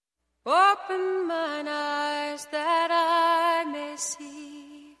Open mine eyes that I may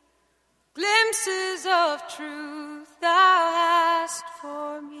see glimpses of truth thou hast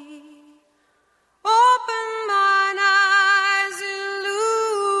for me. Open mine eyes,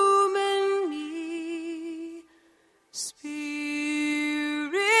 illumine me, Spirit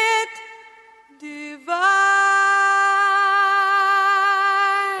divine.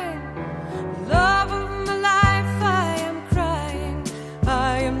 Love of my life, I am crying,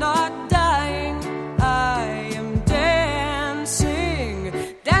 I am not dying, I am dancing,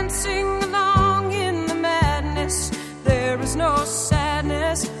 dancing along in the madness. There is no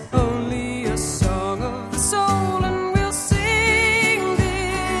sadness, only a song of the soul, and we'll sing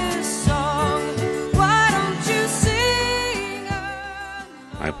this song. Why don't you sing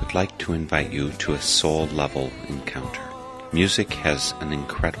along? I would like to invite you to a soul-level encounter. Music has an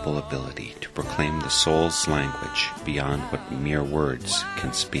incredible ability to proclaim the soul's language beyond what mere words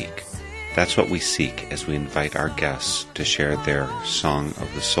can speak. That's what we seek as we invite our guests to share their song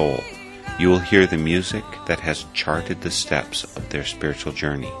of the soul. You will hear the music that has charted the steps of their spiritual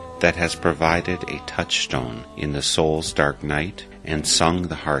journey, that has provided a touchstone in the soul's dark night and sung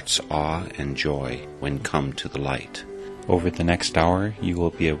the heart's awe and joy when come to the light. Over the next hour, you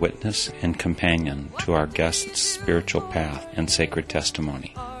will be a witness and companion to our guests' spiritual path and sacred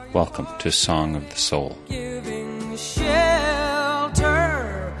testimony. Welcome to Song of the Soul. Giving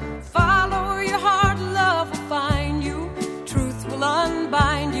shelter, follow your heart, love will find you, truth will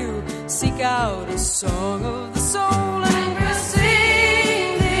unbind you, seek out a song of the soul, and we'll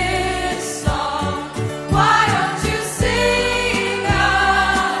sing this song. Why don't you sing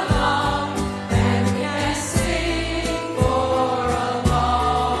along, and we can sing for a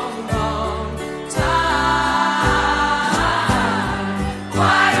long, long time.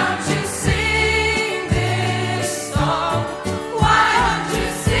 Why don't you sing this song? Why don't you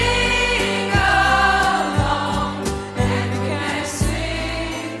sing along, and we can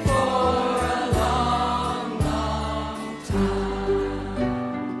sing for a long, long time.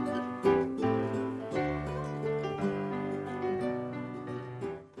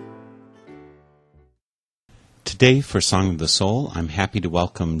 Today for Song of the Soul, I'm happy to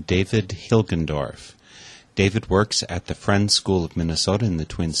welcome David Hilgendorf. David works at the Friends School of Minnesota in the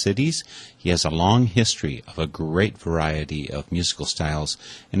Twin Cities. He has a long history of a great variety of musical styles,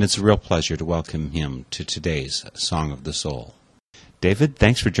 and it's a real pleasure to welcome him to today's Song of the Soul. David,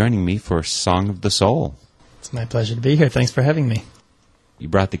 thanks for joining me for Song of the Soul. It's my pleasure to be here. Thanks for having me. You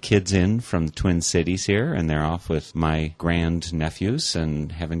brought the kids in from the Twin Cities here, and they're off with my grandnephews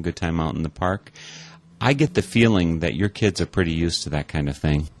and having a good time out in the park. I get the feeling that your kids are pretty used to that kind of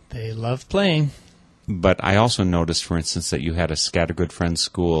thing. They love playing. But I also noticed, for instance, that you had a Scattergood Friends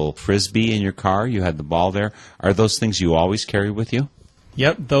School Frisbee in your car. You had the ball there. Are those things you always carry with you?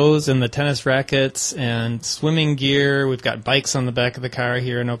 Yep, those and the tennis rackets and swimming gear. We've got bikes on the back of the car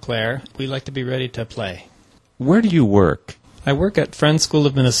here in Eau Claire. We like to be ready to play. Where do you work? I work at Friends School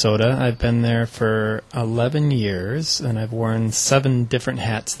of Minnesota. I've been there for 11 years, and I've worn 7 different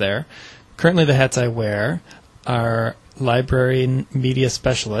hats there. Currently, the hats I wear are library and media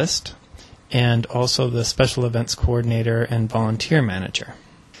specialist and also the special events coordinator and volunteer manager.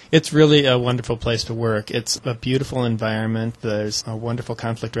 It's really a wonderful place to work. It's a beautiful environment. There's a wonderful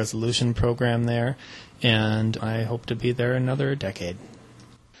conflict resolution program there, and I hope to be there another decade.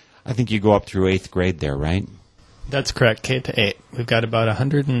 I think you go up through 8th grade there, right? That's correct, K to 8. We've got about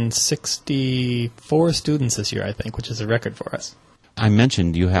 164 students this year, I think, which is a record for us. I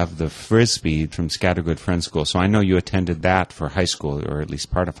mentioned you have the Frisbee from Scattergood Friends School, so I know you attended that for high school, or at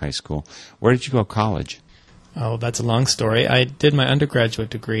least part of high school. Where did you go to college? Oh, that's a long story. I did my undergraduate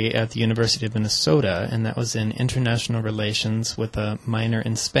degree at the University of Minnesota, and that was in international relations with a minor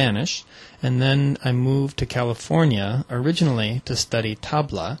in Spanish. And then I moved to California, originally to study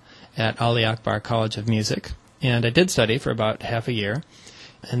tabla at Ali Akbar College of Music. And I did study for about half a year.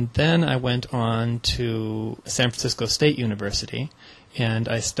 And then I went on to San Francisco State University, and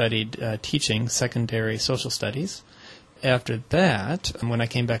I studied teaching secondary social studies. After that, when I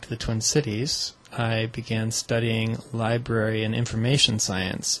came back to the Twin Cities, I began studying library and information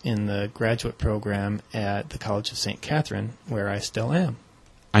science in the graduate program at the College of St. Catherine, where I still am.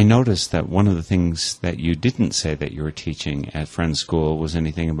 I noticed that one of the things that you didn't say that you were teaching at Friends School was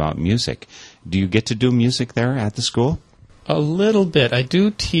anything about music. Do you get to do music there at the school? A little bit. I do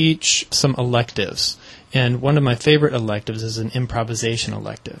teach some electives And one of my favorite electives is an improvisation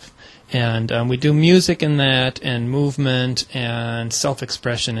elective. And we do music in that, and movement, and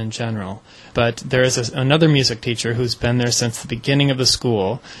self-expression in general. But there is another music teacher who's been there since the beginning of the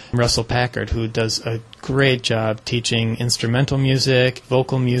school, Russell Packard, who does a great job teaching instrumental music,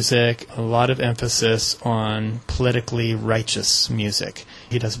 vocal music, a lot of emphasis on politically righteous music.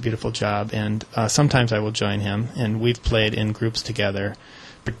 He does a beautiful job, and sometimes I will join him, and we've played in groups together.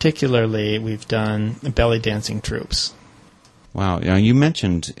 Particularly, we've done belly dancing troupes. Wow. You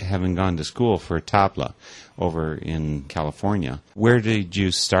mentioned having gone to school for tabla over in California. Where did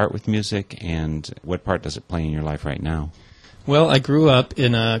you start with music, and what part does it play in your life right now? Well, I grew up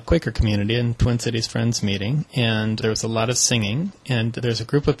in a Quaker community in Twin Cities Friends Meeting, and there was a lot of singing, and there's a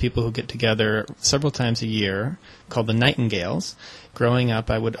group of people who get together several times a year called the Nightingales. Growing up,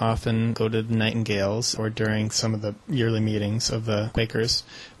 I would often go to the Nightingales, or during some of the yearly meetings of the Quakers,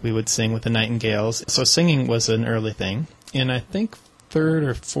 we would sing with the Nightingales. So singing was an early thing. In, I think, 3rd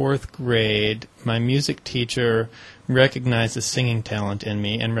or 4th grade, my music teacher recognized the singing talent in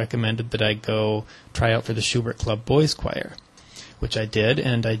me and recommended that I go try out for the Schubert Club Boys Choir, which I did,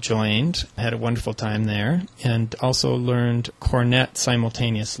 and I joined. I had a wonderful time there, and also learned cornet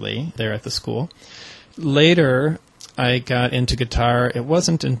simultaneously there at the school. Later, I got into guitar. It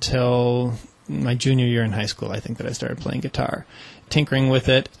wasn't until my junior year in high school, I think, that I started playing guitar. Tinkering with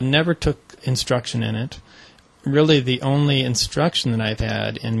it, never took instruction in it. Really, the only instruction that I've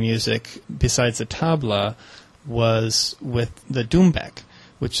had in music, besides the tabla, was with the doumbek,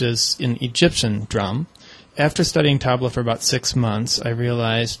 which is an Egyptian drum. After studying tabla for about 6 months, I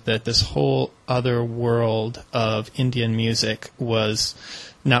realized that this whole other world of Indian music was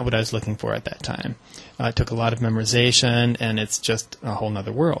not what I was looking for at that time. It took a lot of memorization, and it's just a whole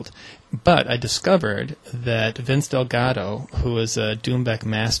other world. But I discovered that Vince Delgado, who is a doumbek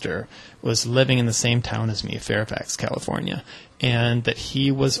master, was living in the same town as me, Fairfax, California, and that he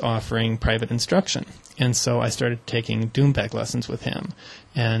was offering private instruction. And so I started taking doumbek lessons with him,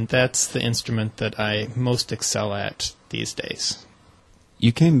 and that's the instrument that I most excel at these days.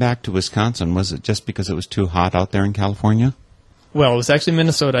 You came back to Wisconsin. Was it just because it was too hot out there in California? Well, it was actually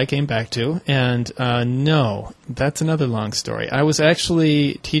Minnesota I came back to, and no, that's another long story. I was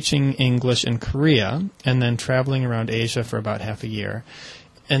actually teaching English in Korea and then traveling around Asia for about half a year.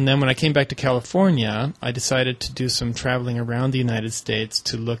 And then when I came back to California, I decided to do some traveling around the United States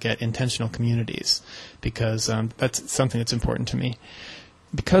to look at intentional communities, because that's something that's important to me.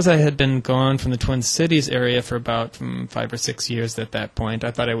 Because I had been gone from the Twin Cities area for about 5 or 6 years at that point,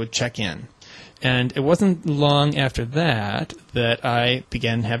 I thought I would check in. And it wasn't long after that that I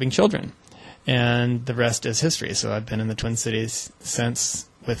began having children. And the rest is history. So I've been in the Twin Cities since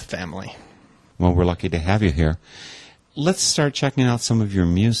with family. Well, we're lucky to have you here. Let's start checking out some of your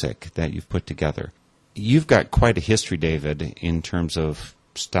music that you've put together. You've got quite a history, David, in terms of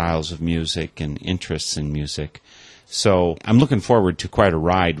styles of music and interests in music. So I'm looking forward to quite a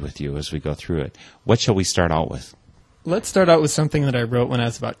ride with you as we go through it. What shall we start out with? Let's start out with something that I wrote when I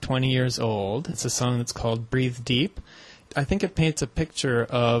was about 20 years old. It's a song that's called Breathe Deep. I think it paints a picture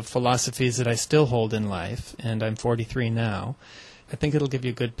of philosophies that I still hold in life, and I'm 43 now. I think it'll give you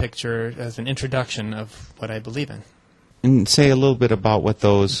a good picture as an introduction of what I believe in. And say a little bit about what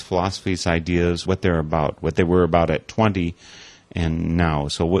those philosophies, ideas, what they're about, what they were about at 20 and now.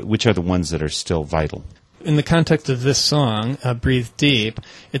 So which are the ones that are still vital? In the context of this song, Breathe Deep,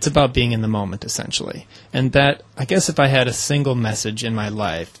 it's about being in the moment, essentially. And that, I guess if I had a single message in my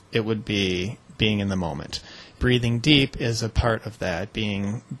life, it would be being in the moment. Breathing deep is a part of that,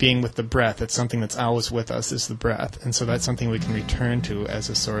 being with the breath. It's something that's always with us, is the breath. And so that's something we can return to as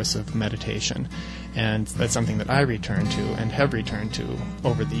a source of meditation. And that's something that I return to and have returned to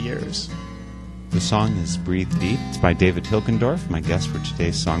over the years. The song is Breathe Deep. It's by David Hilkendorf, my guest for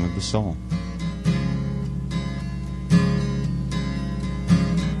today's Song of the Soul.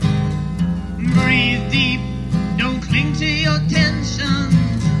 Breathe deep, don't cling to your tensions.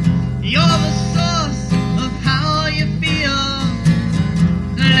 You're the source of how you feel.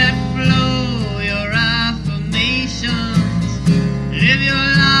 Let flow your affirmations. Live your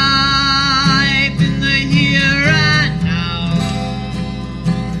life in the here and now.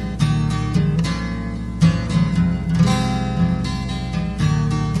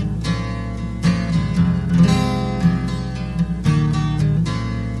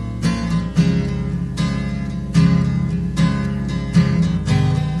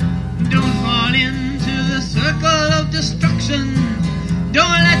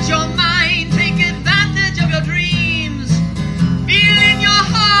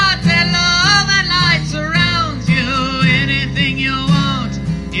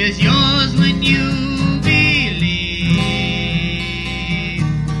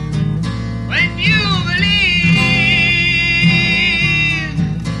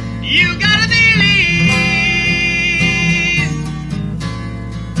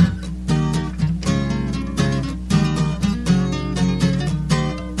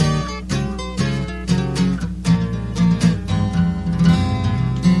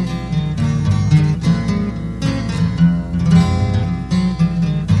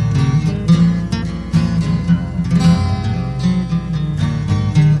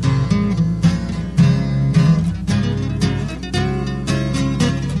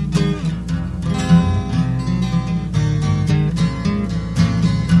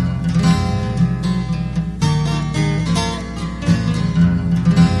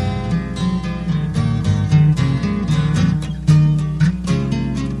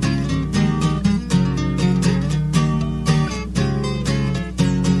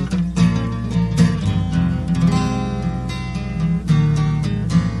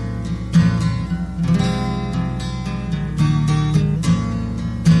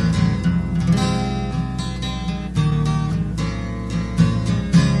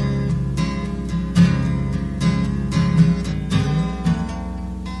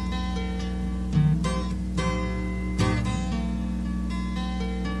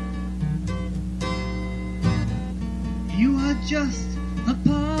 just a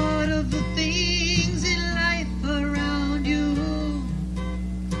part of the things in life around you.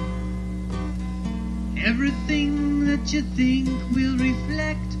 Everything that you think will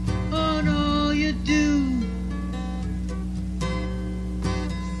reflect on all you do.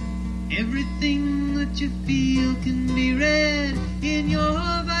 Everything that you feel can be read in your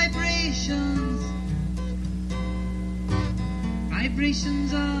vibrations.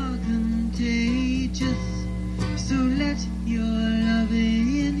 Vibrations are contagious, so let your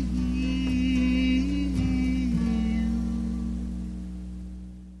loving heal.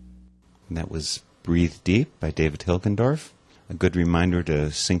 And that was Breathe Deep by David Hilgendorf. A good reminder to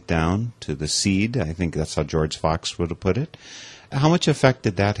sink down to the seed. I think that's how George Fox would have put it. How much effect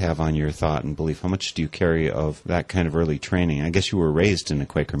did that have on your thought and belief? How much do you carry of that kind of early training? I guess you were raised in a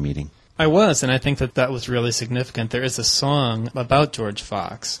Quaker meeting. I was, and I think that that was really significant. There is a song about George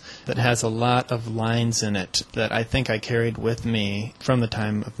Fox that has a lot of lines in it that I think I carried with me from the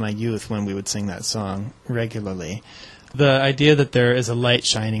time of my youth when we would sing that song regularly. The idea that there is a light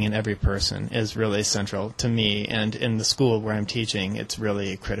shining in every person is really central to me, and in the school where I'm teaching, it's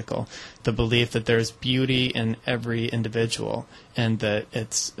really critical. The belief that there's beauty in every individual, and that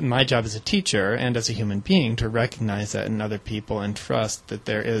it's my job as a teacher and as a human being to recognize that in other people and trust that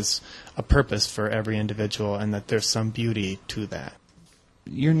there is a purpose for every individual and that there's some beauty to that.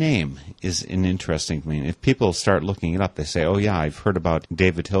 Your name is an interesting thing. If people start looking it up, they say, oh yeah, I've heard about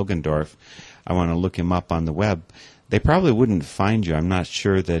David Hilgendorf. I want to look him up on the web. They probably wouldn't find you. I'm not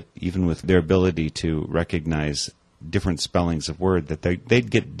sure that even with their ability to recognize different spellings of word, that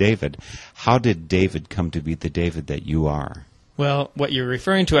they'd get David. How did David come to be the David that you are? Well, what you're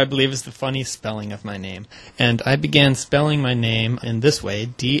referring to, I believe, is the funny spelling of my name. And I began spelling my name in this way,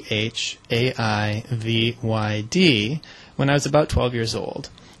 D-H-A-I-V-Y-D, when I was about 12 years old.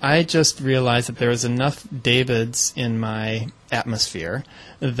 I just realized that there was enough Davids in my atmosphere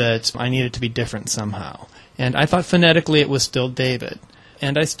that I needed to be different somehow. And I thought phonetically it was still David.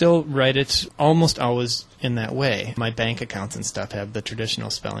 And I still write it almost always in that way. My bank accounts and stuff have the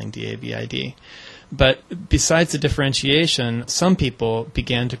traditional spelling, D-A-V-I-D. But besides the differentiation, some people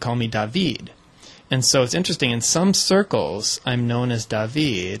began to call me David. And so it's interesting, in some circles I'm known as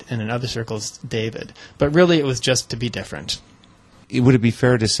David, and in other circles David. But really it was just to be different. Would it be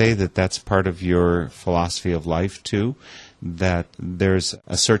fair to say that that's part of your philosophy of life, too? That there's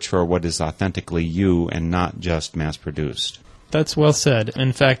a search for what is authentically you and not just mass-produced? That's well said.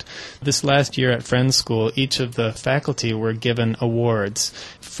 In fact, this last year at Friends School, each of the faculty were given awards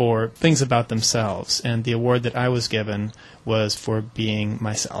for things about themselves, and the award that I was given was for being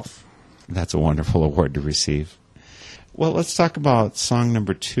myself. That's a wonderful award to receive. Well, let's talk about song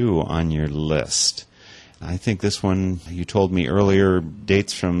number 2 on your list. I think this one, you told me earlier,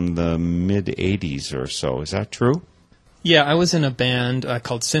 dates from the mid-'80s or so. Is that true? Yeah, I was in a band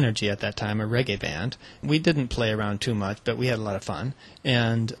called Synergy at that time, a reggae band. We didn't play around too much, but we had a lot of fun.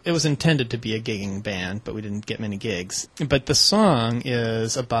 And it was intended to be a gigging band, but we didn't get many gigs. But the song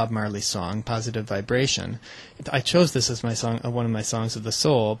is a Bob Marley song, Positive Vibration. I chose this as my song, one of my songs of the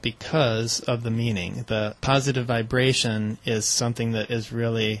soul, because of the meaning. The positive vibration is something that is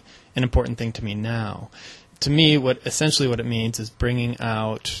really an important thing to me now. To me, what it means is bringing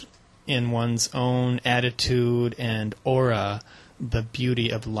out in one's own attitude and aura the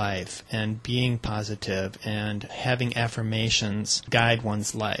beauty of life, and being positive and having affirmations guide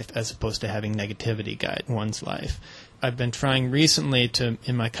one's life as opposed to having negativity guide one's life. I've been trying recently to,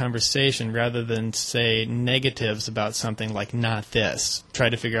 in my conversation, rather than say negatives about something like not this, try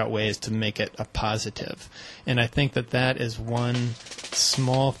to figure out ways to make it a positive. And I think that that is one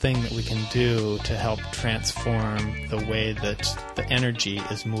small thing that we can do to help transform the way that the energy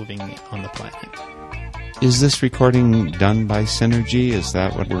is moving on the planet. Is this recording done by Synergy? Is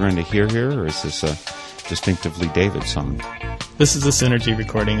that what we're going to hear here, or is this a distinctively David song? This is a Synergy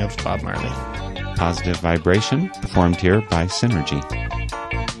recording of Bob Marley. Positive Vibration, performed here by Synergy.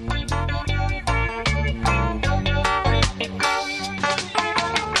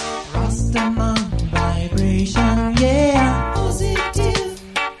 Rastaman vibration, yeah. Positive.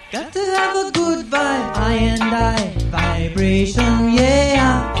 Got to have a good vibe. I and I vibration,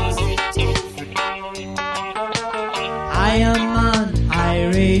 yeah. Positive. I am on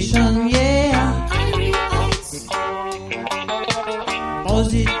iration, yeah.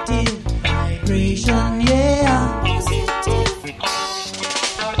 Positive vibration, yeah.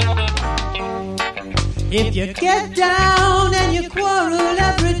 If you get down and you quarrel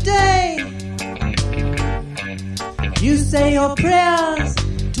every day, you say your prayers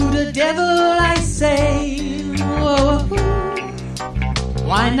to the devil, I say. Whoa,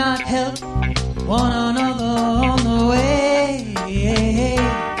 why not help one another on the way?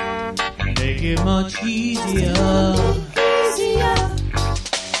 easier.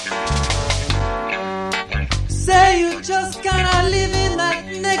 Say you just kinda live in that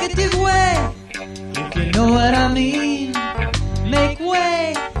negative way. If you know what I mean, make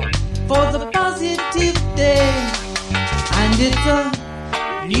way for the positive day. And it's a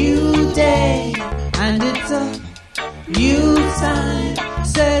new day, and it's a new sign.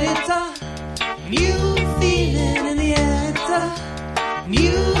 Said it's a new feeling in the air. It's a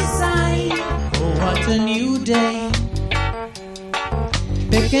new sign. Oh, what a new day.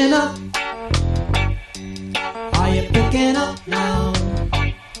 Picking up. Are you picking up now?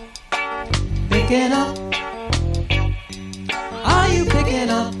 Picking up. Are you picking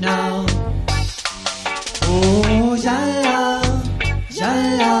up now? Oh, Jah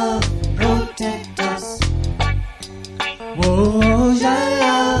love, protect us. Oh, Jah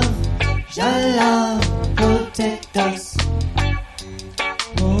love, protect us.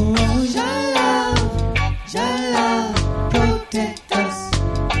 Oh, Jah love, protect us.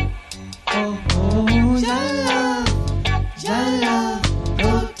 Oh, Jah love,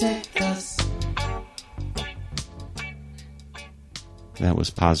 protect us. That was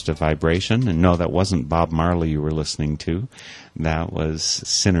Positive Vibration, and no, that wasn't Bob Marley you were listening to. That was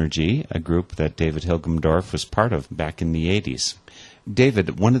Synergy, a group that David Hilgemdorf was part of back in the 80s.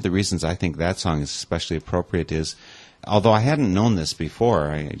 David, one of the reasons I think that song is especially appropriate is, although I hadn't known this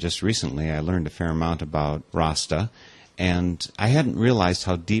before, just recently I learned a fair amount about Rasta, and I hadn't realized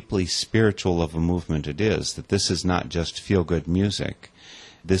how deeply spiritual of a movement it is, that this is not just feel-good music.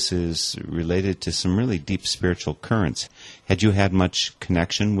 This is related to some really deep spiritual currents. Had you had much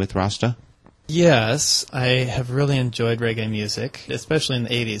connection with Rasta? Yes, I have really enjoyed reggae music, especially in the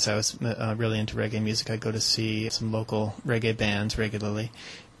 80s. I was really into reggae music. I'd go to see some local reggae bands regularly.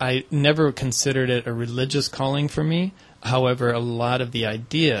 I never considered it a religious calling for me. However, a lot of the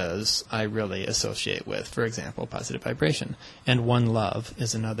ideas I really associate with, for example, Positive Vibration. And One Love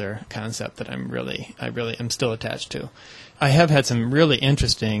is another concept that I really am still attached to. I have had some really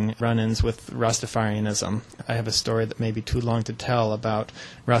interesting run-ins with Rastafarianism. I have a story that may be too long to tell about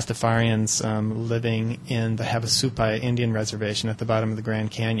Rastafarians living in the Havasupai Indian Reservation at the bottom of the Grand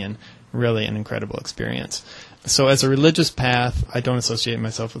Canyon. Really an incredible experience. So as a religious path, I don't associate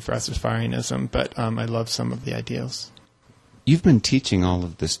myself with Rastafarianism, but I love some of the ideals. You've been teaching all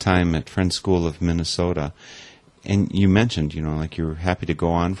of this time at Friends School of Minnesota, and you mentioned, like you're happy to go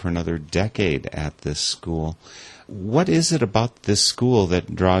on for another decade at this school. What is it about this school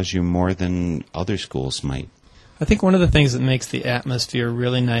that draws you more than other schools might? I think one of the things that makes the atmosphere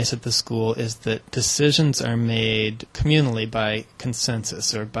really nice at the school is that decisions are made communally by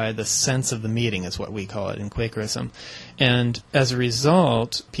consensus, or by the sense of the meeting is what we call it in Quakerism. And as a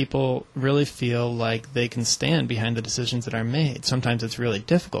result, people really feel like they can stand behind the decisions that are made. Sometimes it's really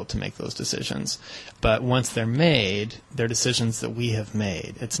difficult to make those decisions, but once they're made, they're decisions that we have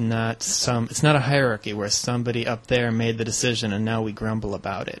made. It's not a hierarchy where somebody up there made the decision and now we grumble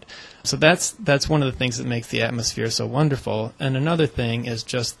about it. So that's one of the things that makes the atmosphere so wonderful. And another thing is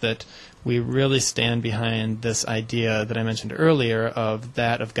just that we really stand behind this idea that I mentioned earlier of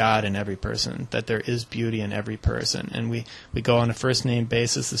God in every person, that there is beauty in every person. And we go on a first-name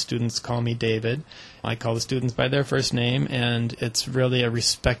basis. The students call me David. I call the students by their first name, and it's really a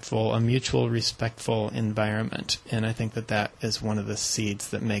mutual respectful environment. And I think that is one of the seeds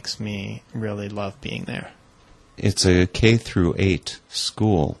that makes me really love being there. It's a K through 8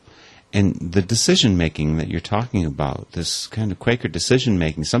 school. And the decision-making that you're talking about, this kind of Quaker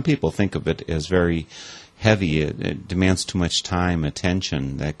decision-making, some people think of it as very heavy. It demands too much time,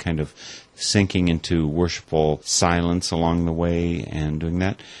 attention, that kind of sinking into worshipful silence along the way and doing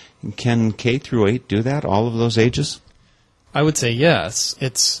that. Can K through 8 do that, all of those ages? I would say yes.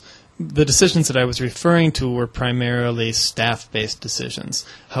 The decisions that I was referring to were primarily staff-based decisions.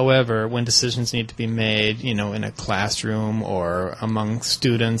 However, when decisions need to be made, in a classroom or among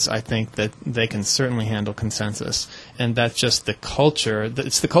students, I think that they can certainly handle consensus. And that's just the culture.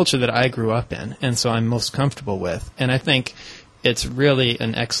 It's the culture that I grew up in, and so I'm most comfortable with. And I think it's really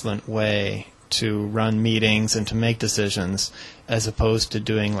an excellent way to run meetings and to make decisions, as opposed to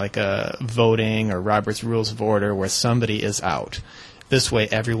doing like a voting or Robert's Rules of Order where somebody is out. This way,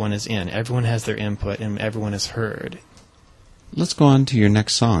 everyone is in. Everyone has their input, and everyone is heard. Let's go on to your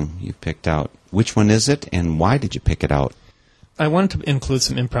next song you picked out. Which one is it, and why did you pick it out? I wanted to include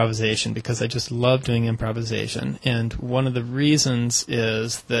some improvisation because I just love doing improvisation. And one of the reasons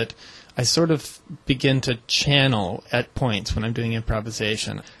is that I sort of begin to channel at points when I'm doing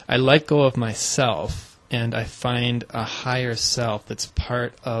improvisation. I let go of myself, and I find a higher self that's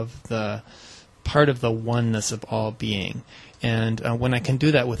part of the part of the oneness of all being. And when I can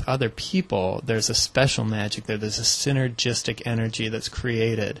do that with other people, there's a special magic there. There's a synergistic energy that's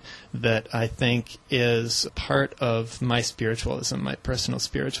created that I think is part of my spiritualism, my personal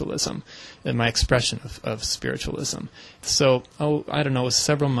spiritualism, and my expression of spiritualism. So, I don't know, it was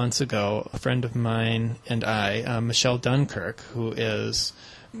several months ago, a friend of mine and I, Michelle Dunkirk, who is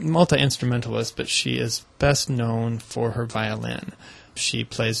multi-instrumentalist, but she is best known for her violin. She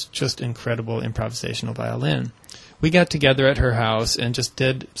plays just incredible improvisational violin. We got together at her house and just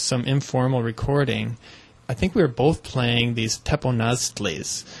did some informal recording. I think we were both playing these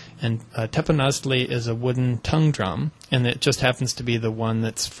teponaztlis. And teponaztli is a wooden tongue drum, and it just happens to be the one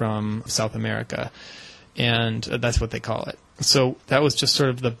that's from South America. And that's what they call it. So that was just sort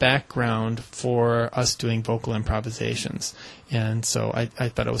of the background for us doing vocal improvisations. And so I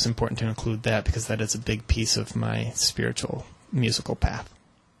thought it was important to include that because that is a big piece of my spiritual musical path.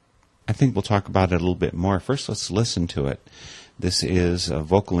 I think we'll talk about it a little bit more. First, let's listen to it. This is a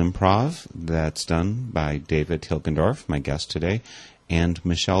vocal improv that's done by David Hilgendorf, my guest today, and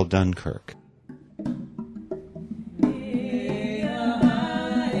Michelle Dunkirk.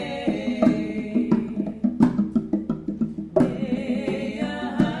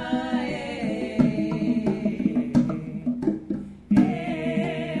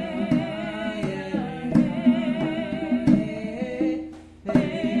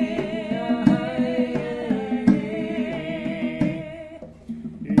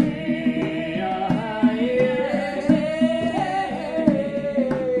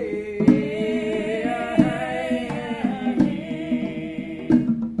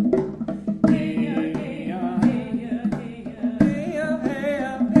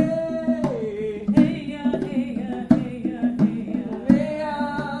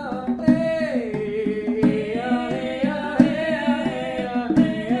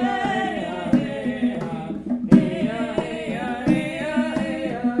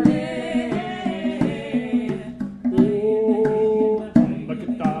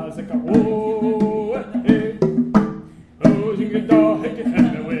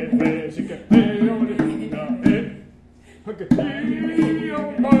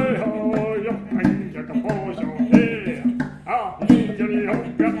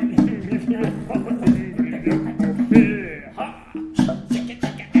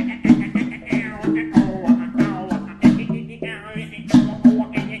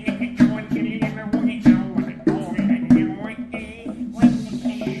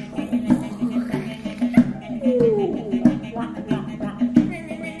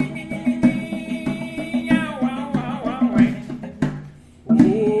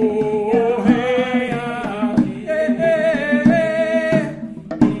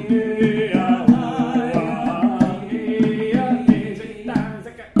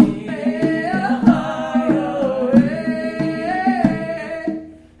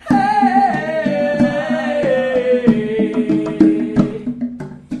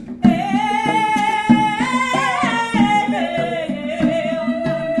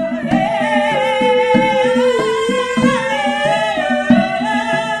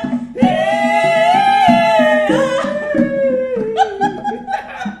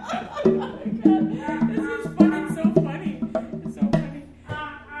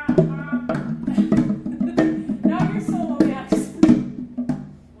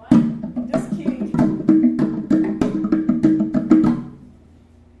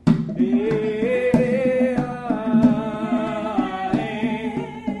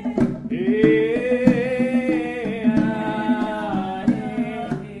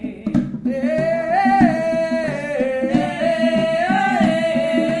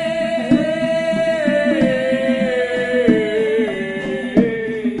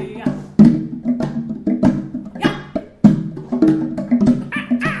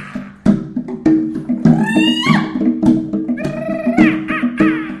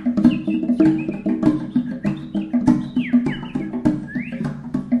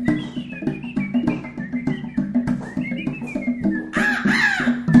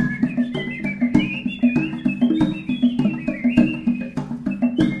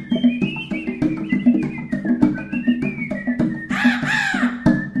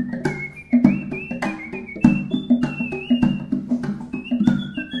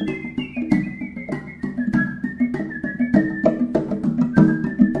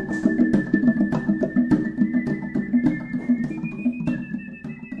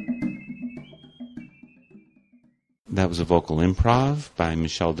 That was a vocal improv by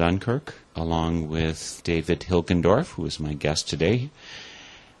Michelle Dunkirk, along with David Hilgendorf, who is my guest today.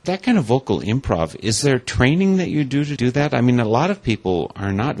 That kind of vocal improv, is there training that you do to do that? I mean, a lot of people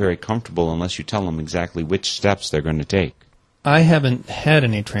are not very comfortable unless you tell them exactly which steps they're going to take. I haven't had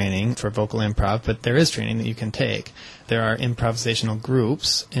any training for vocal improv, but there is training that you can take. There are improvisational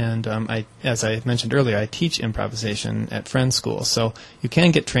groups, and as I mentioned earlier, I teach improvisation at Friends School, so you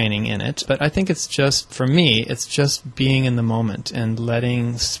can get training in it. But I think it's just, for me, it's just being in the moment and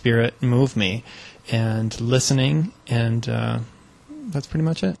letting spirit move me and listening, and that's pretty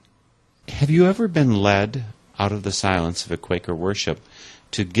much it. Have you ever been led out of the silence of a Quaker worship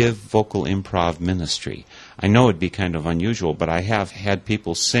to give vocal improv ministry? I know it'd be kind of unusual, but I have had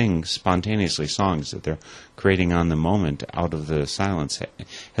people sing spontaneously songs that they're creating on the moment out of the silence.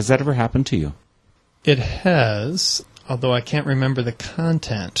 Has that ever happened to you? It has, although I can't remember the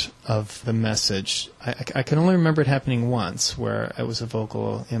content of the message. I can only remember it happening once, where it was a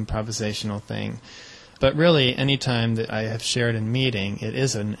vocal improvisational thing. But really, any time that I have shared in meeting, it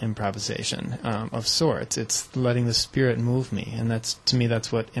is an improvisation of sorts. It's letting the spirit move me, and that's, to me,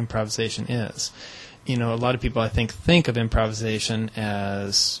 that's what improvisation is. You know, a lot of people, I think of improvisation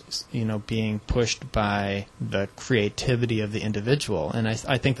as, you know, being pushed by the creativity of the individual, and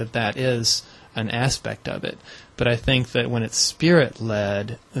I think that is an aspect of it. But I think that when it's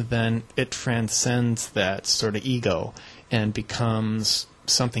spirit-led, then it transcends that sort of ego and becomes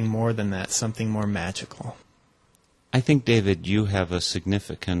something more than that, something more magical. I think, David, you have a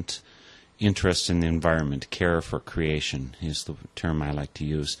significant interest in the environment. Care for creation is the term I like to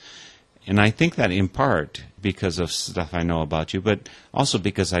use. And I think that in part because of stuff I know about you, but also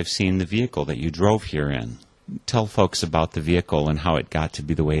because I've seen the vehicle that you drove here in. Tell folks about the vehicle and how it got to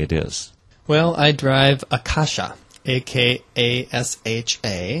be the way it is. Well, I drive Akasha, A-K-A-S-H-A.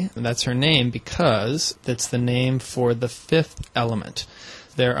 That's her name because it's the name for the fifth element.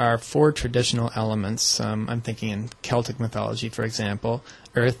 There are 4 traditional elements. I'm thinking in Celtic mythology, for example,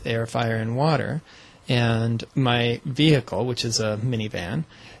 earth, air, fire, and water. And my vehicle, which is a minivan,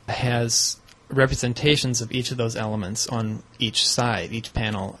 has representations of each of those elements on each side, each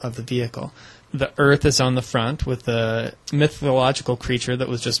panel of the vehicle. The earth is on the front with a mythological creature that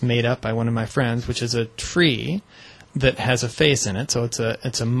was just made up by one of my friends, which is a tree that has a face in it. So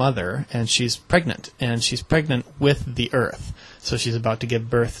it's a mother, and she's pregnant with the earth. So she's about to give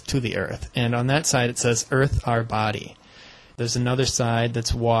birth to the earth. And on that side it says, Earth, our body. There's another side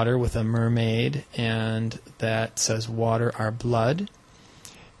that's water with a mermaid, and that says, Water, our blood.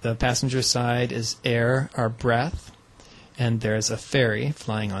 The passenger side is air, our breath, and there's a fairy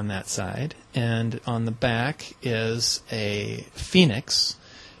flying on that side. And on the back is a phoenix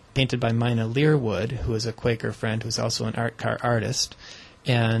painted by Mina Learwood, who is a Quaker friend who's also an art car artist.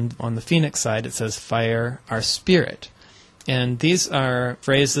 And on the phoenix side it says, Fire, our spirit. And these are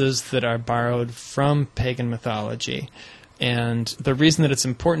phrases that are borrowed from pagan mythology. And the reason that it's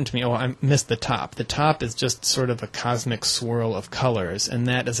important to me, I missed the top. The top is just sort of a cosmic swirl of colors, and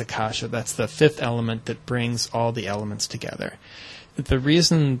that is Akasha. That's the fifth element that brings all the elements together. The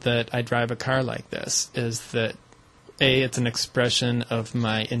reason that I drive a car like this is that, A, it's an expression of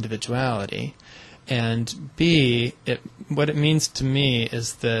my individuality, and B, what it means to me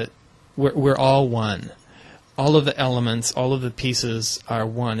is that we're all one. All of the elements, all of the pieces are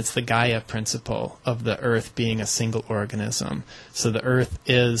one. It's the Gaia principle of the earth being a single organism. So the earth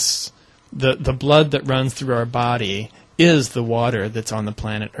is, the blood that runs through our body is the water that's on the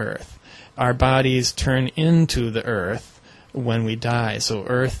planet Earth. Our bodies turn into the earth when we die. So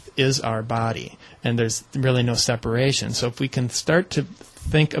earth is our body, and there's really no separation. So if we can start to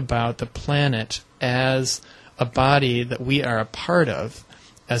think about the planet as a body that we are a part of,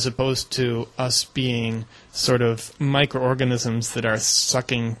 as opposed to us being sort of microorganisms that are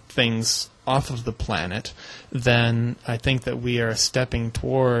sucking things off of the planet, then I think that we are stepping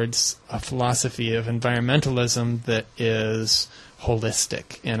towards a philosophy of environmentalism that is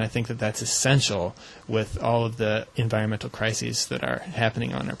holistic. And I think that that's essential with all of the environmental crises that are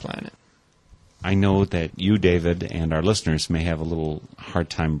happening on our planet. I know that you, David, and our listeners may have a little hard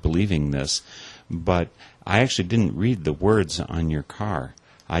time believing this, but I actually didn't read the words on your car.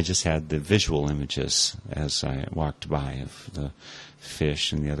 I just had the visual images as I walked by of the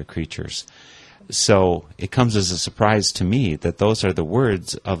fish and the other creatures. So it comes as a surprise to me that those are the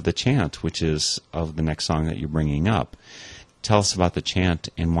words of the chant, which is of the next song that you're bringing up. Tell us about the chant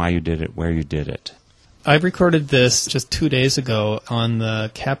and why you did it, where you did it. I recorded this just 2 days ago on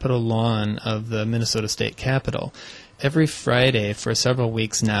the Capitol lawn of the Minnesota State Capitol. Every Friday for several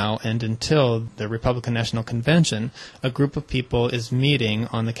weeks now, and until the Republican National Convention, a group of people is meeting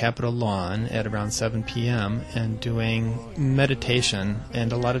on the Capitol lawn at around 7 p.m. and doing meditation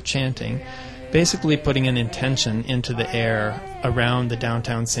and a lot of chanting basically putting an intention into the air around the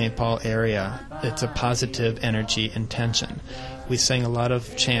downtown St. Paul area. It's a positive energy intention. We sang a lot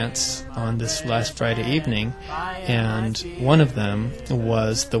of chants on this last Friday evening, and one of them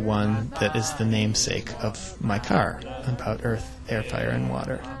was the one that is the namesake of my car, about earth, air, fire, and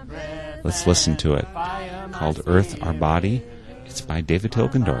water. Let's listen to it. Called Earth, Our Body. It's by David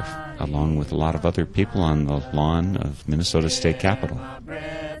Hilgendorf, along with a lot of other people on the lawn of Minnesota State Capitol.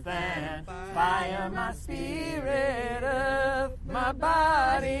 Fire, my spirit, earth, my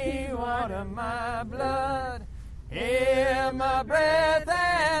body, water, my blood. Air, my breath,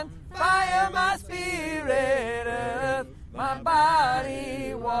 and fire, my spirit, earth, my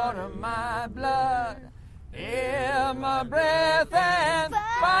body, water, my blood. Air, my breath, and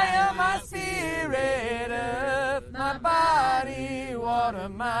fire, my spirit, earth, my body, water,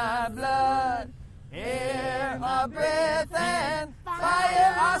 my blood. Air, our breath, and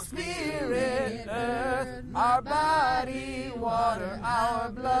fire, our spirit, earth, our body, water, our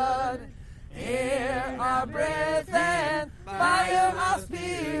blood. Air, our breath, and fire, our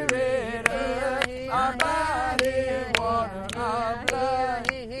spirit, earth, our body, water, our blood.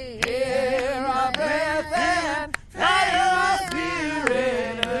 Air, our breath, and fire, our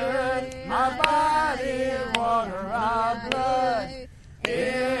spirit, earth, our body, water, our blood.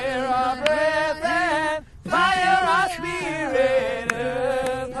 Air, our breath, and fire, our spirit,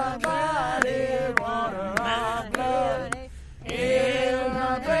 earth, our body, water, our blood. Air,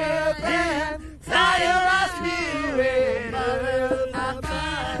 our breath, and fire, our spirit, earth, our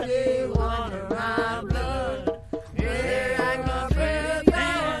body, water, our blood.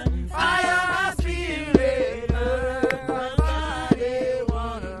 Air,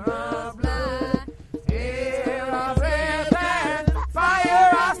 our breath, and fire,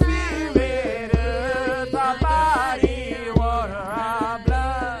 our spirit, earth, our body, water, our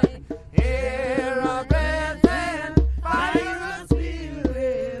blood. Air, our breath, and fire, our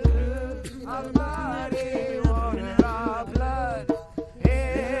spirit, earth, our body, water, our blood.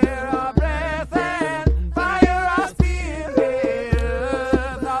 Air, our breath, and fire, our spirit,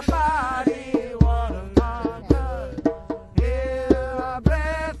 earth, our body, water, our blood. Air, our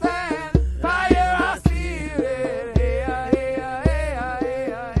breath, and fire, our spirit,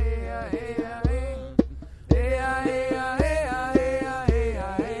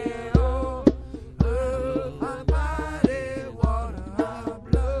 earth, our body, water, our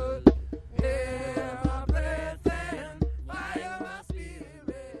blood. Air, our breath, and fire, our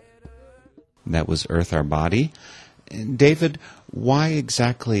spirit. That was Earth, Our Body. David, why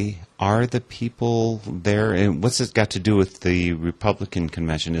exactly are the people there, and what's it got to do with the Republican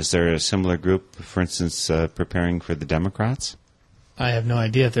convention? Is there a similar group, for instance, preparing for the Democrats? I have no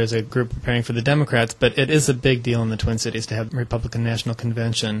idea if there's a group preparing for the Democrats, but it is a big deal in the Twin Cities to have the Republican National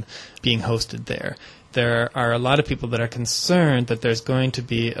Convention being hosted there. There are a lot of people that are concerned that there's going to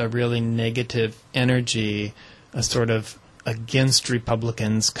be a really negative energy, a sort of against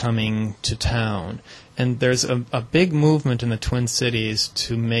Republicans coming to town. And there's a big movement in the Twin Cities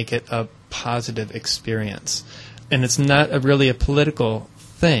to make it a positive experience. And it's not really a political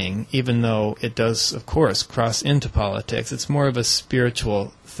thing, even though it does, of course, cross into politics. It's more of a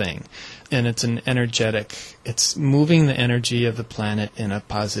spiritual thing. And it's an energetic, it's moving the energy of the planet in a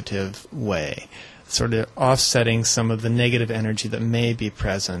positive way, sort of offsetting some of the negative energy that may be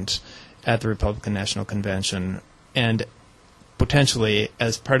present at the Republican National Convention, and potentially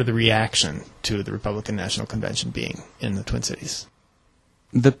as part of the reaction to the Republican National Convention being in the Twin Cities.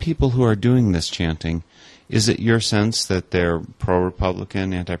 The people who are doing this chanting, is it your sense that they're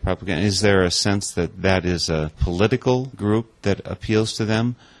pro-Republican, anti-Republican? Is there a sense that that is a political group that appeals to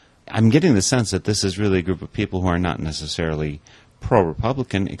them? I'm getting the sense that this is really a group of people who are not necessarily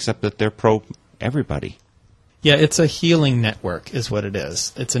pro-Republican, except that they're pro-everybody. Yeah, it's a healing network is what it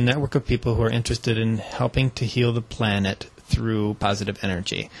is. It's a network of people who are interested in helping to heal the planet through positive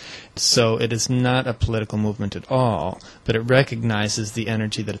energy. So it is not a political movement at all, but it recognizes the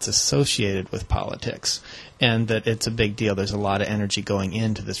energy that it's associated with politics, and that it's a big deal. There's a lot of energy going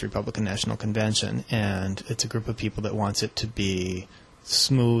into this Republican National Convention, and it's a group of people that wants it to be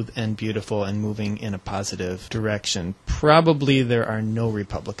smooth and beautiful and moving in a positive direction. Probably there are no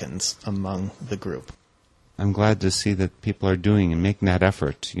Republicans among the group. I'm glad to see that people are doing and making that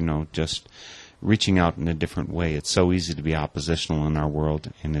effort, just reaching out in a different way. It's so easy to be oppositional in our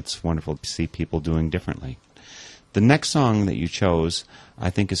world, and it's wonderful to see people doing differently. The next song that you chose, I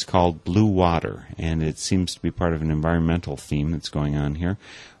think, is called Blue Water, and it seems to be part of an environmental theme that's going on here.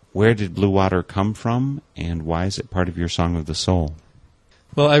 Where did Blue Water come from, and why is it part of your Song of the Soul?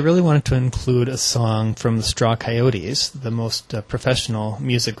 Well, I really wanted to include a song from the Straw Coyotes, the most professional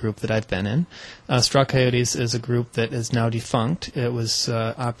music group that I've been in. Straw Coyotes is a group that is now defunct. It was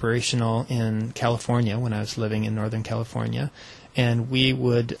operational in California when I was living in Northern California. And we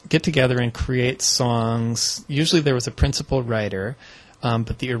would get together and create songs. Usually there was a principal writer,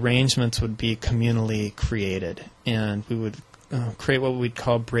 but the arrangements would be communally created. And we would create what we'd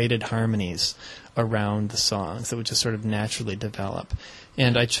call braided harmonies around the songs that would just sort of naturally develop.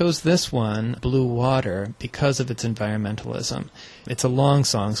 And I chose this one, Blue Water, because of its environmentalism. It's a long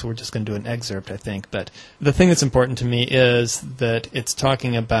song, so we're just going to do an excerpt, I think. But the thing that's important to me is that it's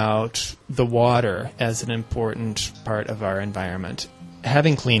talking about the water as an important part of our environment.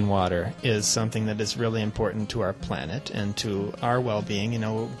 Having clean water is something that is really important to our planet and to our well-being. You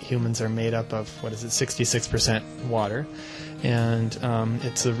know, humans are made up of, 66% water. And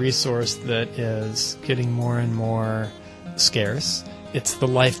it's a resource that is getting more and more scarce. It's the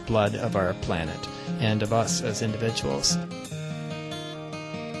lifeblood of our planet and of us as individuals.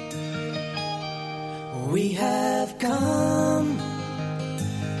 We have come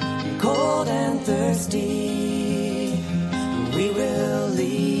cold and thirsty. We will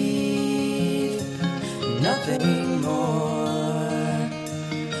leave nothing more.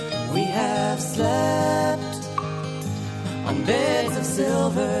 We have slept on beds of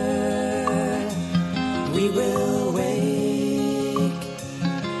silver. We will wake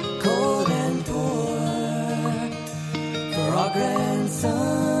cold and poor for our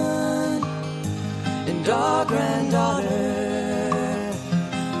grandson and our granddaughter.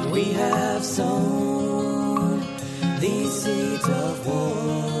 We have sown these seeds of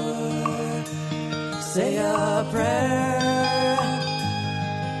war. Say a prayer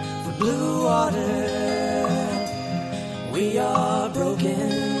for blue water. We are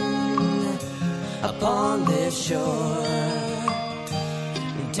broken upon this shore.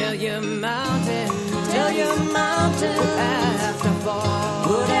 Tell your mountain would have to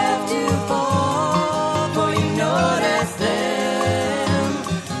fall, for you notice them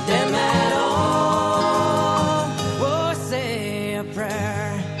at all. Oh, say a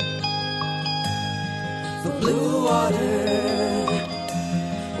prayer for blue water.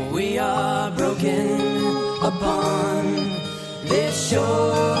 We are broken upon this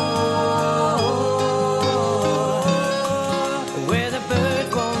shore.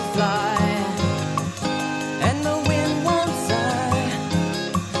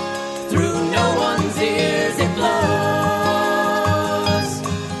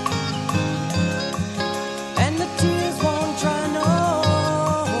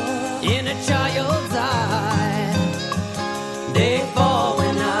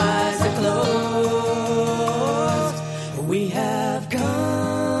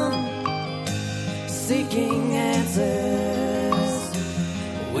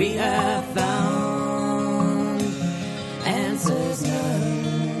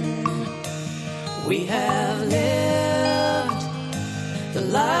 We have lived the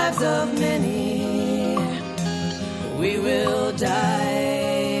lives of many. We will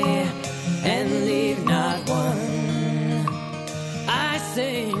die and leave not one. I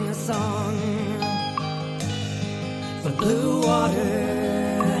sing a song for blue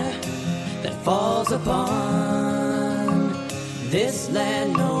water that falls upon this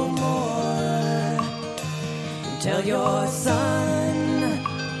land no more. Tell your son,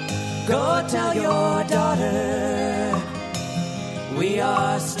 go tell your daughter, we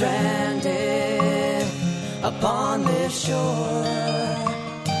are stranded upon this shore.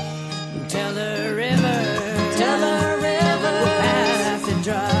 Tell a river,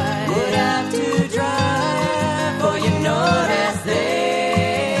 would have to dry, for you notice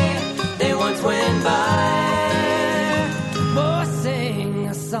they once went by. Oh, sing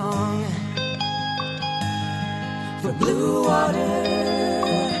a song for blue water.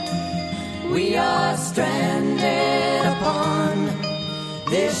 We are stranded upon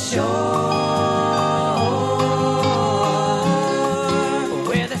this shore,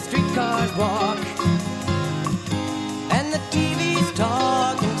 where the streetcars walk and the TVs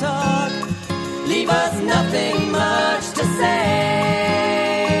talk and talk, leave us nothing much to say.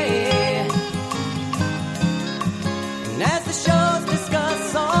 And as the shows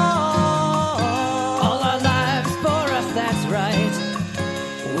discuss all our lives for us, that's right,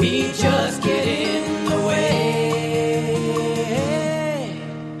 we just get in the way.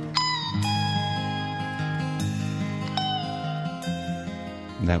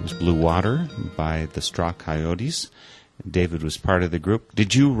 That was Blue Water by the Straw Coyotes. David was part of the group.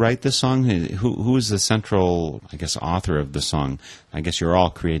 Did you write the song? Who is the central, I guess, author of the song? I guess you're all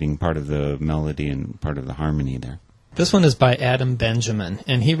creating part of the melody and part of the harmony there. This one is by Adam Benjamin,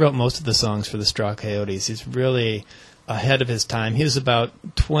 and he wrote most of the songs for the Straw Coyotes. He's really ahead of his time. He was about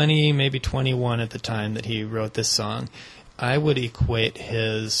 20, maybe 21 at the time that he wrote this song. I would equate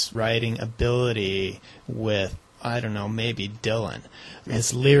his writing ability with, I don't know, maybe Dylan.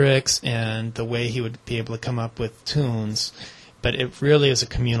 His lyrics and the way he would be able to come up with tunes, but it really is a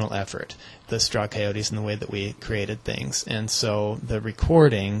communal effort, the Straw Coyotes, and the way that we created things. And so the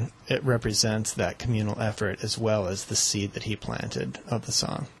recording, it represents that communal effort as well as the seed that he planted of the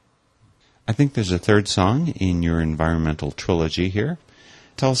song. I think there's a third song in your environmental trilogy here.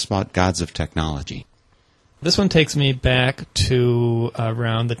 Tell us about Gods of Technology. This one takes me back to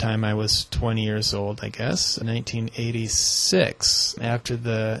around the time I was 20 years old, I guess, 1986, after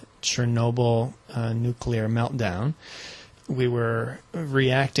the Chernobyl nuclear meltdown. We were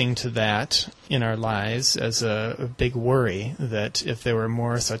reacting to that in our lives as a big worry that if there were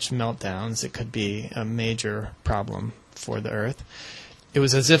more such meltdowns, it could be a major problem for the Earth. It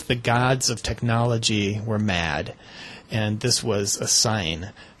was as if the gods of technology were mad, and this was a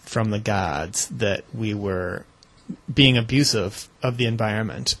sign from the gods that we were being abusive of the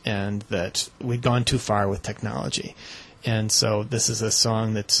environment and that we'd gone too far with technology. And so this is a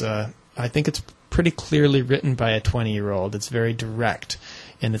song that's, I think it's pretty clearly written by a 20-year-old. It's very direct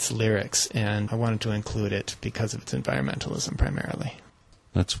in its lyrics, and I wanted to include it because of its environmentalism primarily.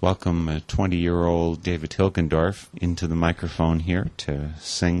 Let's welcome 20-year-old David Hilgendorf into the microphone here to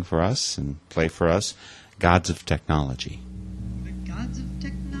sing for us and play for us Gods of Technology. The gods of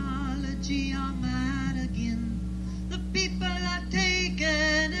technology are mad again. The people are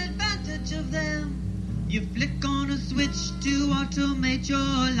taking advantage of them. You flick on a switch to automate your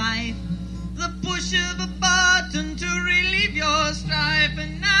life. The push of a button to relieve your strife.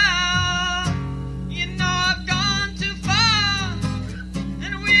 And now, you know I've gone too far,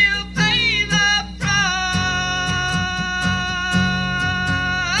 and we'll pay the price.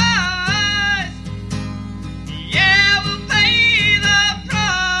 Yeah, we'll pay the price.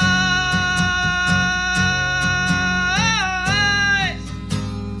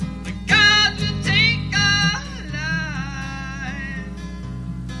 The gods will take our lives.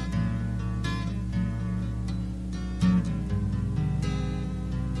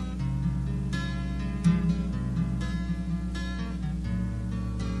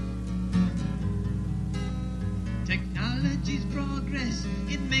 Technology's progress,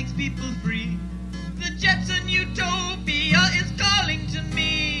 it makes people free. The Jetson utopia is calling to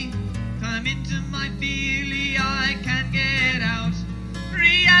me. Climb into my feelie, I can't get out.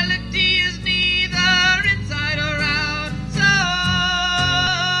 Reality is neither inside or out. So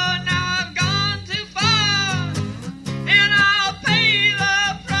now I've gone too far, and I'll pay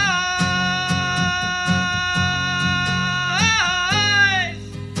the price.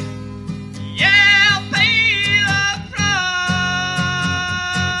 Yeah, I'll pay the price.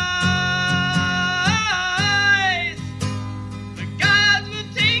 The gods will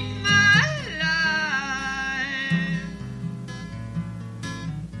take my life.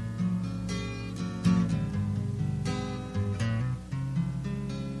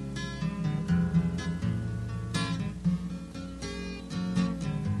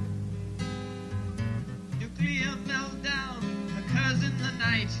 Nuclear meltdown occurs in the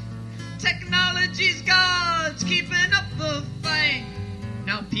night. Technology's gods keeping up the fight.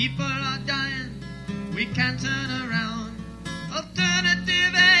 Now people are dying, we can't turn around.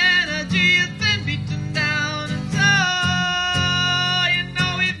 Alternative energy has been beaten down. And so, you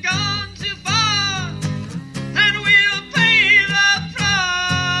know we've gone too far, and we'll pay the price.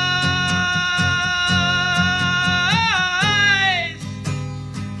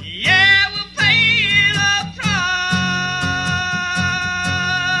 Yeah, we'll pay the price.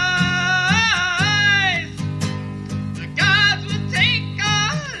 The gods will take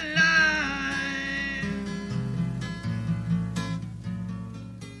our lives.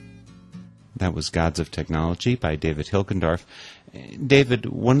 That was Gods of Technology by David Hilgendorf. David,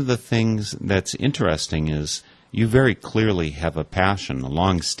 one of the things that's interesting is you very clearly have a passion, a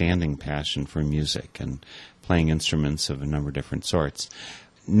long-standing passion for music and playing instruments of a number of different sorts.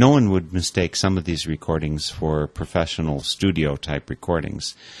 No one would mistake some of these recordings for professional studio-type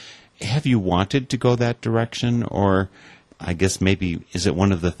recordings. Have you wanted to go that direction, or I guess maybe is it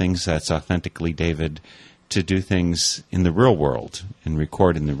one of the things that's authentically David to do things in the real world and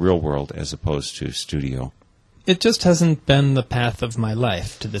record in the real world as opposed to studio? It just hasn't been the path of my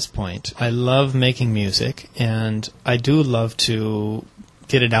life to this point. I love making music, and I do love to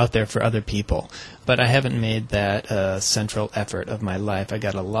get it out there for other people. But I haven't made that a central effort of my life. I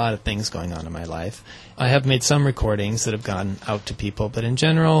got a lot of things going on in my life. I have made some recordings that have gone out to people, but in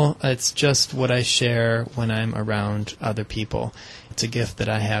general, it's just what I share when I'm around other people. It's a gift that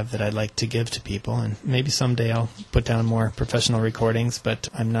I have that I'd like to give to people, and maybe someday I'll put down more professional recordings, but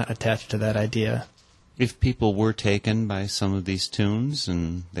I'm not attached to that idea. If people were taken by some of these tunes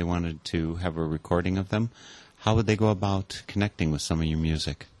and they wanted to have a recording of them, how would they go about connecting with some of your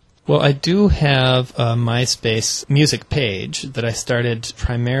music? Well, I do have a MySpace music page that I started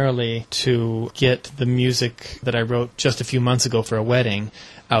primarily to get the music that I wrote just a few months ago for a wedding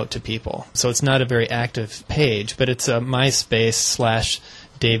out to people. So it's not a very active page, but it's a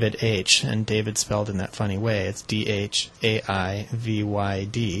MySpace/David H, and David spelled in that funny way. It's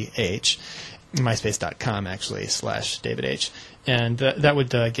DHAIVYDH. MySpace.com, actually, /David H. And that would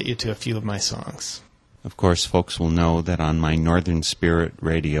get you to a few of my songs. Of course, folks will know that on my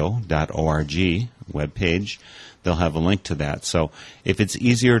northernspiritradio.org webpage, they'll have a link to that. So if it's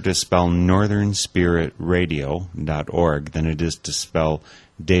easier to spell northernspiritradio.org than it is to spell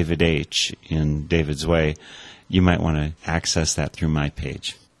David H in David's way, you might want to access that through my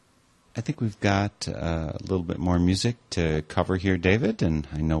page. I think we've got a little bit more music to cover here, David, and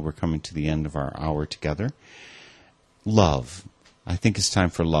I know we're coming to the end of our hour together. Love. I think it's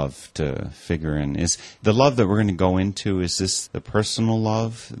time for love to figure in. Is the love that we're going to go into, is this the personal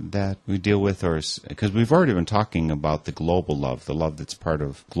love that we deal with? Or because we've already been talking about the global love, the love that's part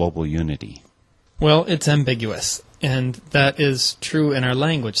of global unity. Well, it's ambiguous, and that is true in our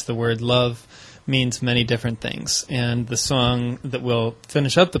language. The word love means many different things, and the song that will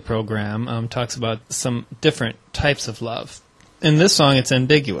finish up the program talks about some different types of love. In this song, it's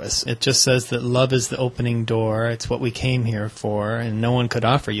ambiguous. It just says that love is the opening door, it's what we came here for, and no one could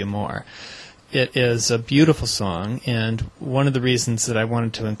offer you more. It is a beautiful song, and one of the reasons that I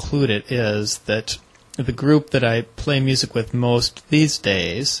wanted to include it is that the group that I play music with most these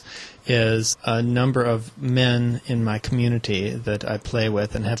days is a number of men in my community that I play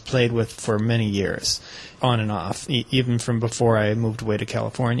with and have played with for many years, on and off, even from before I moved away to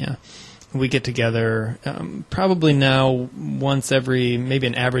California. We get together probably now once maybe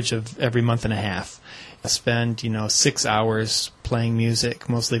an average of every month and a half. I spend, 6 hours playing music,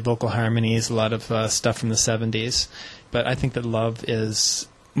 mostly vocal harmonies, a lot of stuff from the 70s. But I think that love is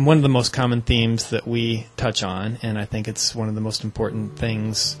one of the most common themes that we touch on, and I think it's one of the most important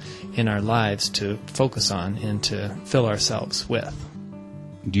things in our lives to focus on and to fill ourselves with.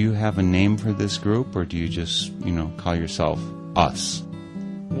 Do you have a name for this group, or do you just, call yourself us?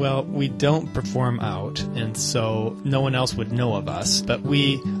 Well, we don't perform out, and so no one else would know of us, but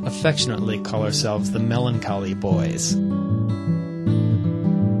we affectionately call ourselves the Melancholy Boys.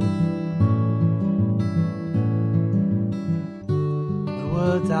 The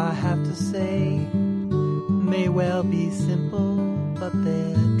words I have to say may well be simple, but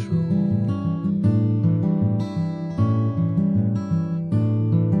they're true.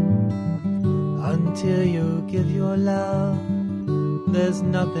 Until you give your love, there's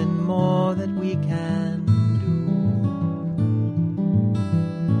nothing more that we can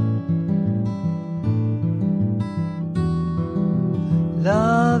do.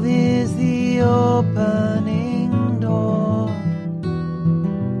 Love is the opening door.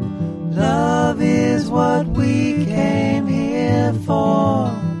 Love is what we came here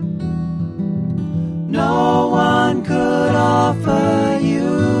for. No one could offer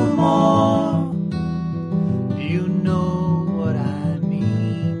you more.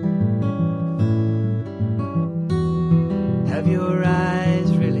 Have your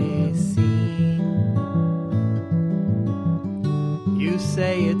eyes really seen? You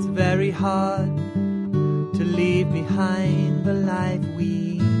say it's very hard to leave behind the life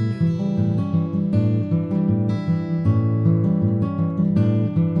we knew.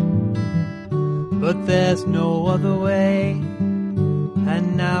 But there's no other way,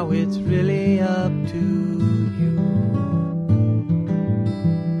 and now it's really up to you.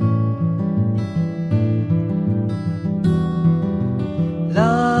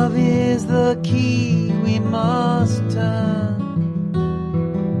 Love is the key we must turn.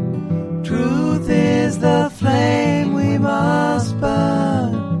 Truth is the flame we must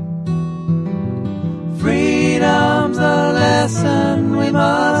burn. Freedom's the lesson we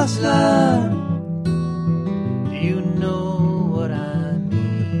must learn. Do you know what I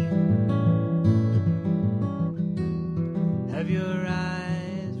mean? Have your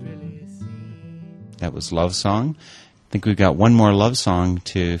eyes really seen? That was Love Song. I think we've got one more love song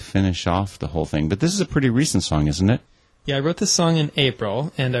to finish off the whole thing. But this is a pretty recent song, isn't it? Yeah, I wrote this song in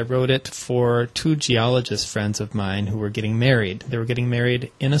April, and I wrote it for two geologist friends of mine who were getting married. They were getting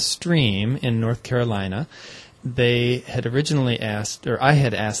married in a stream in North Carolina. They had originally asked, or I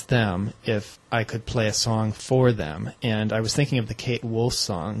had asked them if I could play a song for them, and I was thinking of the Kate Wolf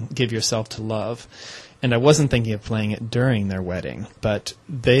song, Give Yourself to Love, and I wasn't thinking of playing it during their wedding, but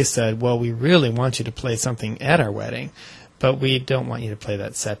they said, well, we really want you to play something at our wedding, but we don't want you to play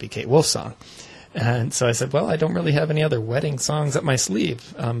that sappy Kate Wolf song. And so I said, well, I don't really have any other wedding songs up my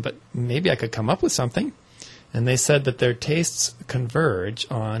sleeve, but maybe I could come up with something. And they said that their tastes converge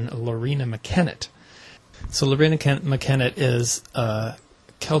on Loreena McKennitt. So Loreena McKennitt is a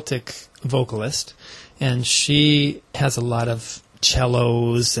Celtic vocalist, and she has a lot of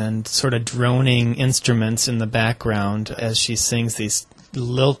cellos and sort of droning instruments in the background as she sings these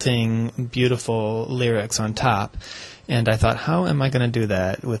lilting, beautiful lyrics on top. And I thought, how am I going to do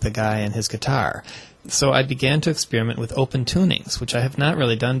that with a guy and his guitar? So I began to experiment with open tunings, which I have not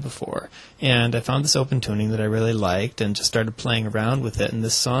really done before. And I found this open tuning that I really liked and just started playing around with it, and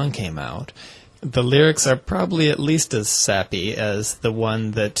this song came out. The lyrics are probably at least as sappy as the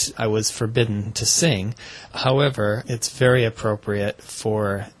one that I was forbidden to sing. However, it's very appropriate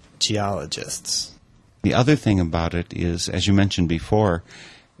for geologists. The other thing about it is, as you mentioned before,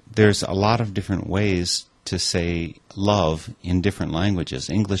 there's a lot of different ways to say love in different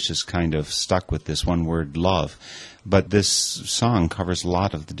languages. English is kind of stuck with this one word, love, but this song covers a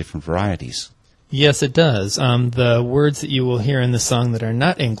lot of the different varieties. Yes, it does. The words that you will hear in the song that are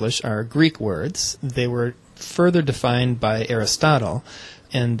not English are Greek words. They were further defined by Aristotle,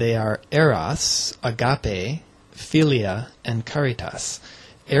 and they are eros, agape, philia, and caritas.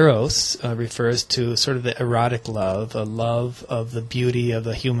 Eros refers to sort of the erotic love, a love of the beauty of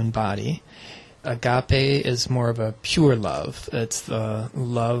the human body. Agape is more of a pure love. It's the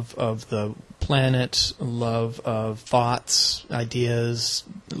love of the planet, love of thoughts, ideas,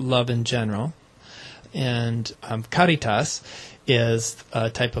 love in general. And caritas is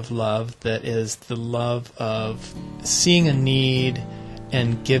a type of love that is the love of seeing a need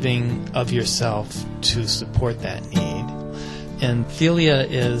and giving of yourself to support that need. And philia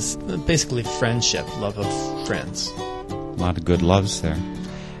is basically friendship, love of friends. A lot of good loves there.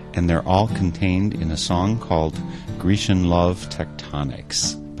 And they're all contained in a song called Grecian Love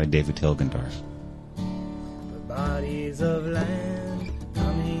Tectonics by David Hilgendorf. The bodies of land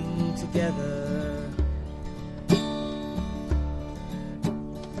coming together. We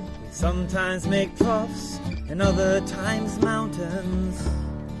sometimes make troughs and other times mountains.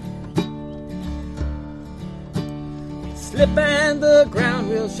 We slip and the ground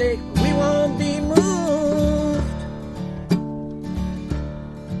will shake, but we won't be moved.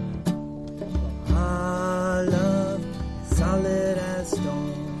 Our love is solid as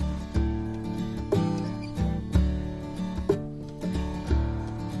stone.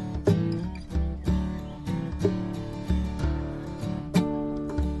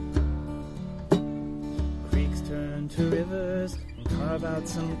 Creeks turn to rivers and carve out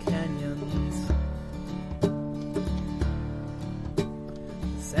some canyons.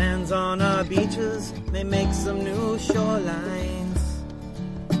 Sands on our beaches may make some new shorelines.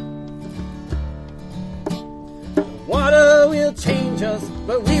 Water will change us,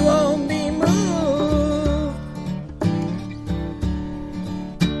 but we won't be moved.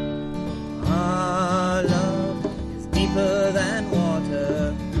 Our love is deeper than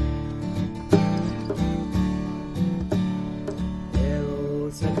water.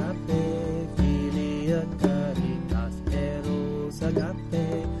 Eros agape, philia caritas. Eros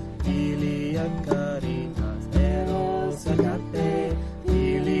agape, philia caritas. Eros agape,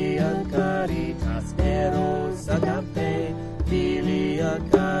 philia caritas. Eros agape, philia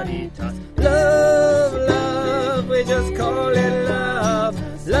caritas. Love, love, we just call it love.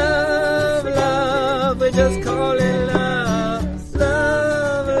 Love, love, we just call it love.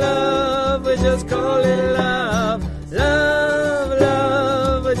 Love, love, we just call it love. Love,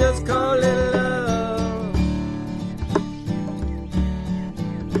 love, we just call it love.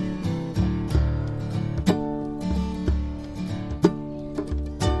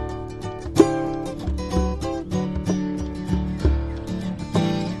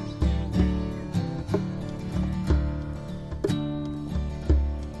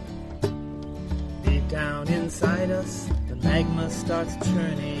 Down inside us, the magma starts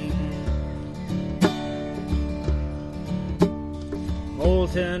churning.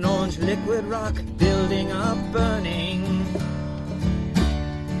 Molten orange liquid rock building up, burning.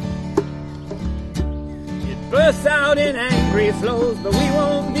 It bursts out in angry flows, but we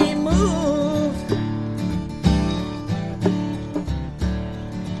won't be moved.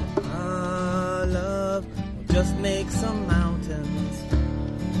 Our love will just make some mountains.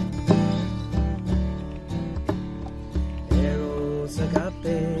 Eros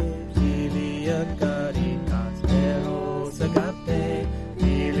agape, philia caritas. Eros agape,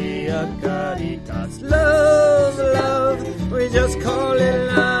 philia caritas. Love, love, we just call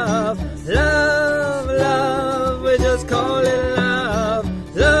it love. Love, love, we just call it love.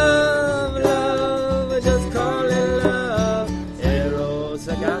 Love, love, we just call it love. Eros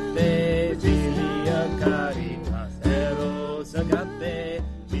agape, philia caritas. Eros agape,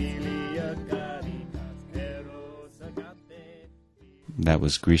 philia caritas. Eros agape. That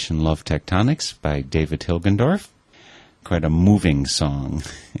was Grecian Love Tectonics by David Hilgendorf. Quite a moving song.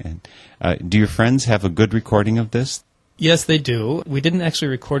 Do your friends have a good recording of this? Yes, they do. We didn't actually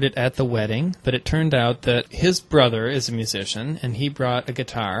record it at the wedding, but it turned out that his brother is a musician, and he brought a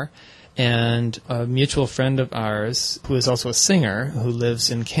guitar, and a mutual friend of ours, who is also a singer, who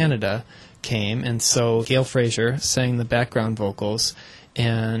lives in Canada, came, and so Gail Fraser sang the background vocals,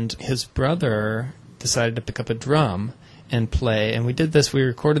 and his brother decided to pick up a drum and play, and we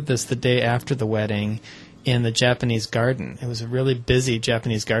recorded this the day after the wedding, in the Japanese garden. It was a really busy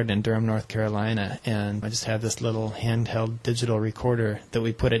Japanese garden in Durham, North Carolina, and I just had this little handheld digital recorder that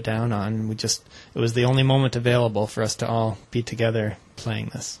we put it down on. It was the only moment available for us to all be together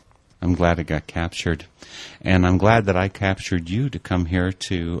playing this. I'm glad it got captured. And I'm glad that I captured you to come here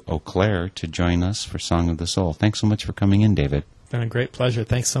to Eau Claire to join us for Song of the Soul. Thanks so much for coming in, David. It's been a great pleasure.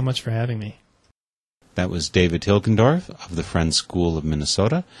 Thanks so much for having me. That was David Hilgendorf of the Friends School of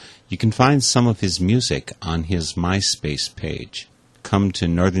Minnesota. You can find some of his music on his MySpace page. Come to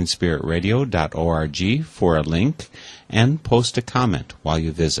northernspiritradio.org for a link and post a comment while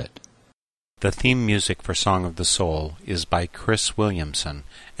you visit. The theme music for Song of the Soul is by Chris Williamson,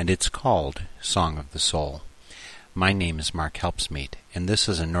 and it's called Song of the Soul. My name is Mark Helpsmeet, and this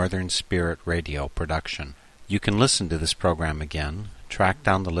is a Northern Spirit Radio production. You can listen to this program again, track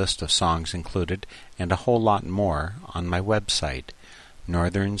down the list of songs included, and a whole lot more on my website,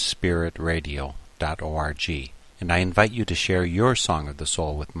 northernspiritradio.org. And I invite you to share your Song of the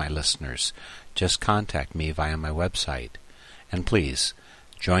Soul with my listeners. Just contact me via my website. And please,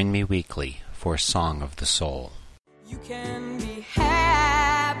 join me weekly for Song of the Soul. You can be happy.